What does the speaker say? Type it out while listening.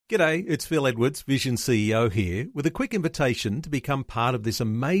G'day, it's Phil Edwards, Vision CEO here, with a quick invitation to become part of this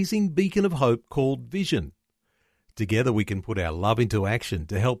amazing beacon of hope called Vision. Together we can put our love into action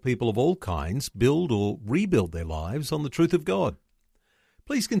to help people of all kinds build or rebuild their lives on the truth of God.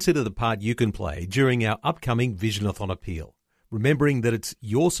 Please consider the part you can play during our upcoming Visionathon appeal, remembering that it's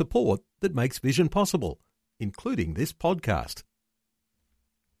your support that makes Vision possible, including this podcast.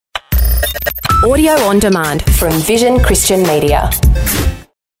 Audio on demand from Vision Christian Media.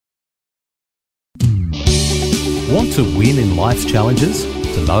 Want to win in life's challenges?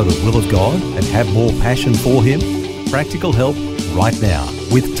 To know the will of God and have more passion for Him? Practical help right now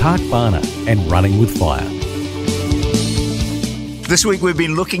with Tak Bhana and Running with Fire. This week we've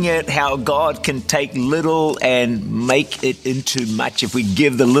been looking at how God can take little and make it into much if we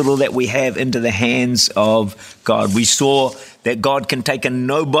give the little that we have into the hands of God. We saw that God can take a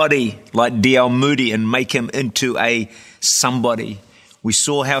nobody like D.L. Moody and make him into a somebody. We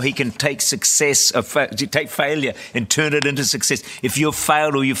saw how he can take take failure and turn it into success. If you've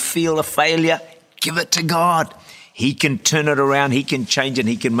failed or you feel a failure, give it to God. He can turn it around. He can change it.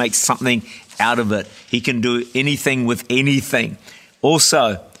 He can make something out of it. He can do anything with anything.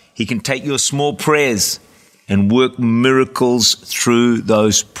 Also, he can take your small prayers and work miracles through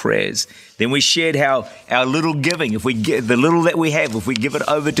those prayers. Then we shared how our little giving, if we give the little that we have, if we give it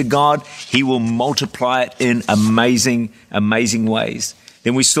over to God, He will multiply it in amazing, amazing ways.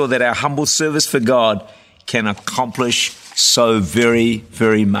 Then we saw that our humble service for God can accomplish so very,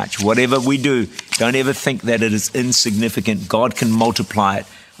 very much. Whatever we do, don't ever think that it is insignificant. God can multiply it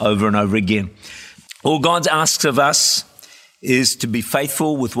over and over again. All God asks of us is to be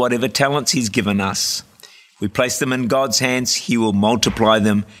faithful with whatever talents He's given us. We place them in God's hands, He will multiply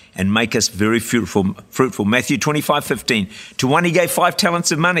them and make us very fruitful. Matthew 25:15. To one He gave 5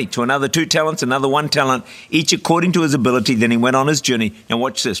 talents of money, to another 2 talents, another 1 talent, each according to his ability. Then he went on his journey. Now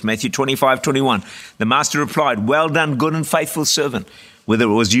watch this, Matthew 25:21. The master replied, well done, good and faithful servant. Whether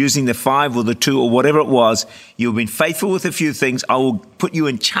it was using the 5 or the 2 or whatever it was, you've been faithful with a few things. I will put you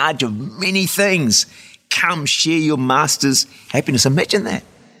in charge of many things. Come share your master's happiness. Imagine that.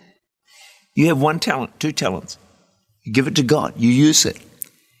 You have 1 talent, 2 talents. You give it to God. You use it.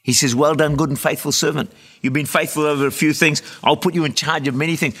 He says, well done, good and faithful servant. You've been faithful over a few things. I'll put you in charge of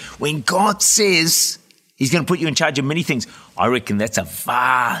many things. When God says He's going to put you in charge of many things, I reckon that's a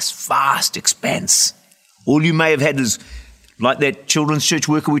vast, vast expanse. All you may have had is, like that children's church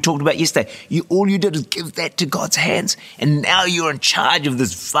worker we talked about yesterday, all you did is give that to God's hands, and now you're in charge of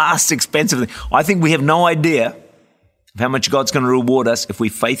this vast expanse of thing. I think we have no idea of how much God's going to reward us if we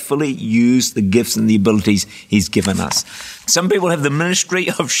faithfully use the gifts and the abilities He's given us. Some people have the ministry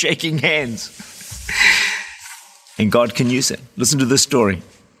of shaking hands, and God can use it. Listen to this story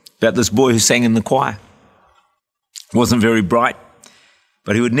about this boy who sang in the choir. Wasn't very bright,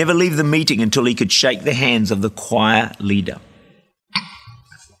 but he would never leave the meeting until he could shake the hands of the choir leader.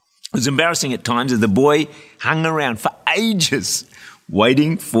 It was embarrassing at times as the boy hung around for ages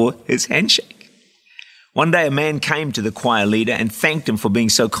waiting for his handshake. One day a man came to the choir leader and thanked him for being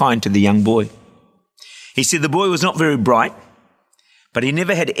so kind to the young boy. He said the boy was not very bright, but he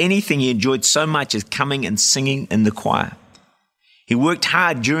never had anything he enjoyed so much as coming and singing in the choir. He worked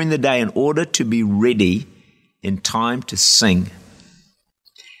hard during the day in order to be ready in time to sing.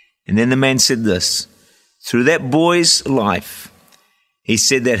 And then the man said this, through that boy's life, he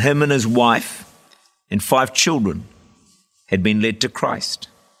said that him and his wife and 5 children had been led to Christ.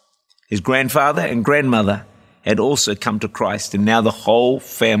 His grandfather and grandmother had also come to Christ, and now the whole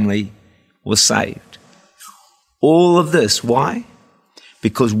family was saved. All of this, why?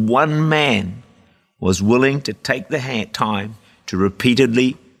 Because one man was willing to take the time to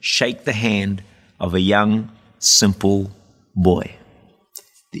repeatedly shake the hand of a young, simple boy.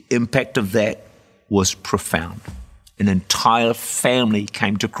 The impact of that was profound. An entire family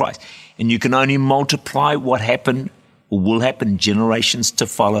came to Christ. And you can only multiply what happened or will happen generations to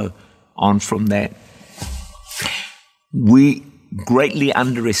follow on from that. We greatly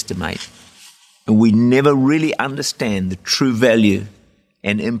underestimate, and we never really understand the true value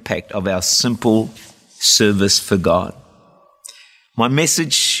and impact of our simple service for God. My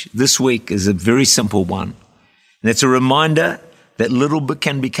message this week is a very simple one, and it's a reminder that little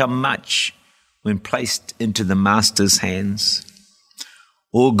can become much when placed into the Master's hands.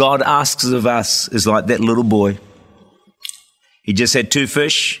 All God asks of us is like that little boy. He just had 2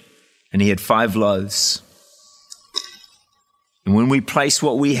 fish and he had 5 loaves. And when we place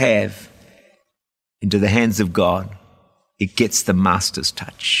what we have into the hands of God, it gets the Master's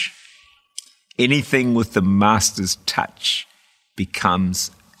touch. Anything with the Master's touch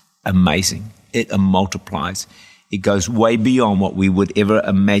becomes amazing. It multiplies. it goes way beyond what we would ever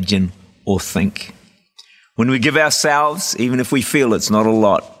imagine or think. When we give ourselves, even if we feel it's not a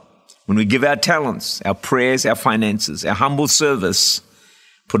lot, when we give our talents, our prayers, our finances, our humble service,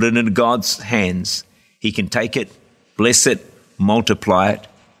 put it into God's hands, He can take it, bless it, multiply it,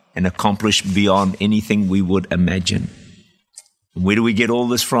 and accomplish beyond anything we would imagine. And where do we get all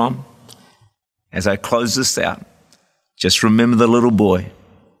this from? As I close this out, just remember the little boy.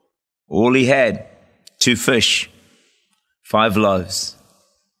 All he had, 2 fish, 5 loaves.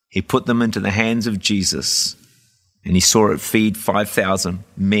 He put them into the hands of Jesus, and he saw it feed 5,000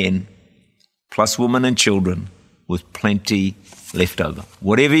 men, plus women and children, with plenty left over.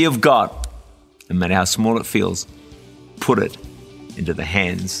 Whatever you've got, no matter how small it feels, put it into the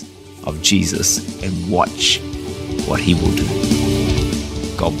hands of Jesus and watch what He will do.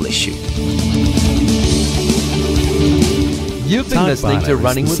 God bless you. You've been listening to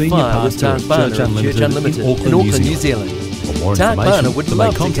Running with Fire with Tark Barner of Church Unlimited in Auckland, New Zealand. Tark Barner would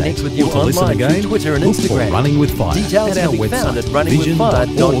love to connect with you online through Twitter and Instagram. Running with Fire. Details can be found at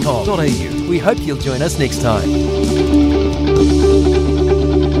runningwithfire.com. We hope you'll join us next time.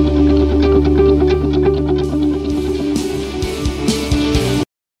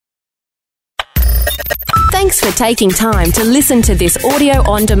 Thanks for taking time to listen to this audio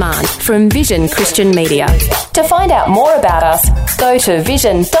on demand from Vision Christian Media. To find out more about us, go to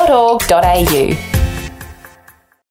vision.org.au.